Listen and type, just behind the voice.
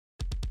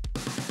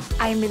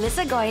I'm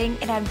Melissa Gohing,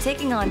 and I'm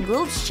taking on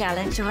Globe's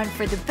challenge to hunt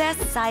for the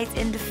best sites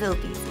in the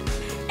Philippines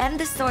and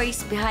the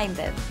stories behind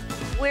them.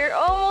 We're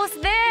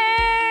almost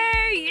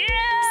there! Yeah!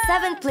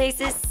 7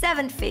 places,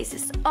 7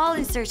 faces, all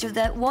in search of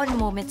that one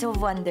moment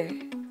of wonder.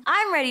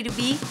 I'm ready to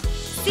be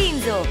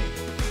Scenezoned.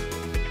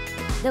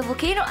 The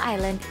volcano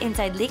island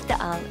inside Lake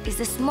Taal is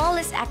the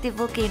smallest active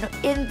volcano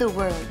in the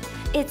world.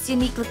 Its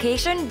unique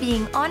location,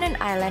 being on an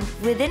island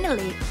within a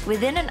lake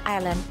within an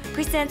island,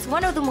 presents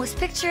one of the most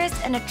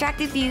picturesque and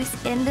attractive views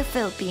in the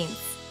Philippines.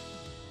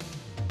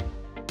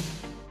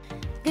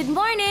 Good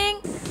morning!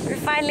 We're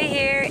finally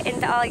here in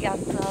Taal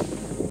Yacht Club.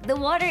 The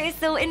water is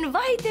so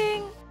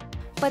inviting!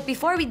 But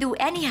before we do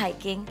any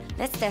hiking,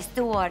 let's test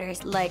the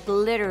waters, like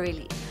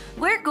literally.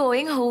 We're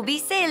going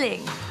Hobie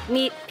sailing.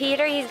 Meet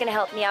Peter, he's gonna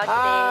help me out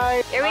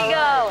today. Here we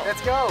go! Right,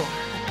 let's go!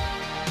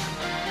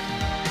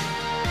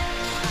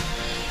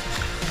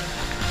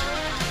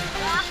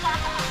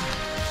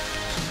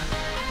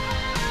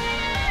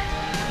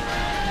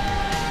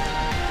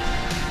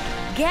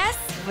 Guess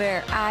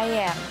where I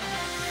am?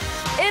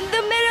 In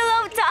the middle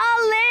of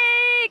Taal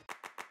Lake!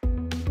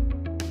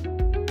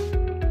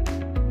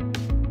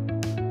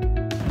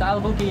 Taal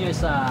volcano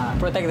is a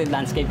protected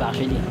landscape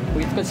actually.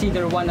 We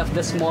consider one of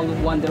the small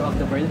wonder of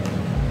the world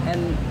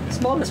and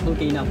smallest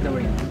volcano of the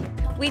world.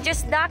 We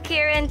just docked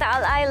here in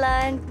Taal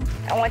Island.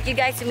 I want you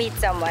guys to meet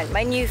someone,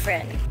 my new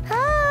friend.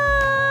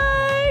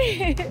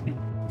 Hi!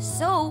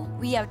 So,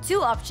 we have 2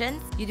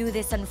 options. You do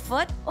this on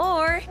foot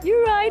or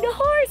you ride a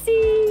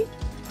horsey.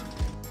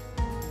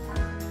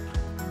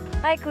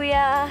 Hi,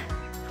 Kuya.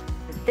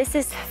 This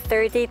is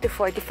 30 to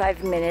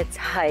 45 minutes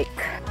hike.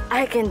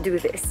 I can do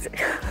this.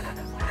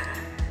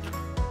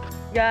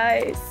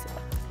 Guys,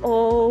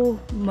 oh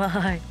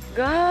my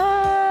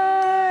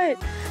God!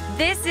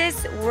 This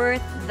is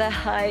worth the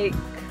hike.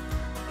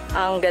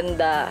 Ang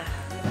ganda.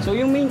 So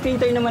yung main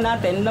crater naman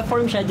natin,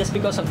 na-form siya just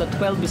because of the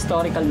 12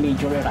 historical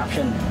major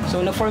eruption.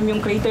 So na-form yung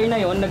crater na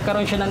yon,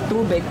 nagkaroon siya ng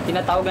tubig,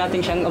 tinatawag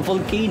natin siyang a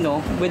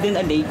volcano within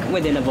a lake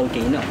within a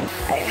volcano.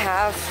 I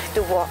have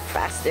to walk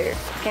faster.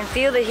 Can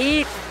feel the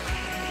heat.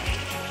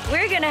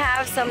 We're gonna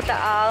have some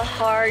Taal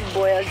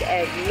hard-boiled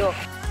egg. Look.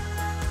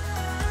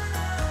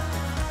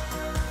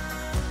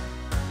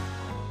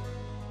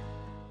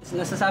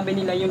 Nasasabi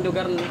nila yung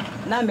lugar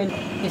namin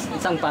is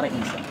isang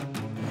paraiso.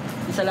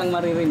 Isa lang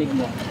maririnig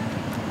mo.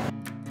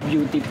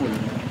 Beautiful.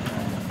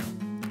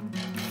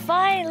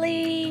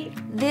 Finally!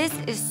 This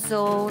is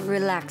so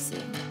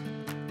relaxing.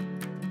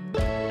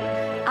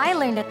 I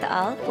learned that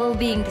Taal, while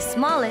being the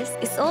smallest,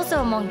 is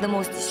also among the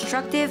most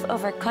destructive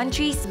of our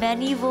country's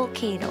many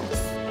volcanoes.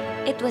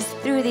 It was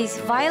through these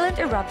violent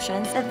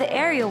eruptions that the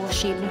area was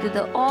shaped into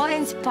the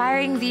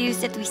awe-inspiring views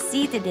that we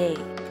see today.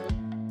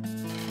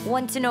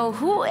 Want to know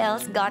who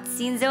else got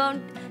Scenezoned?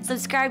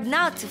 Subscribe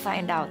now to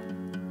find out.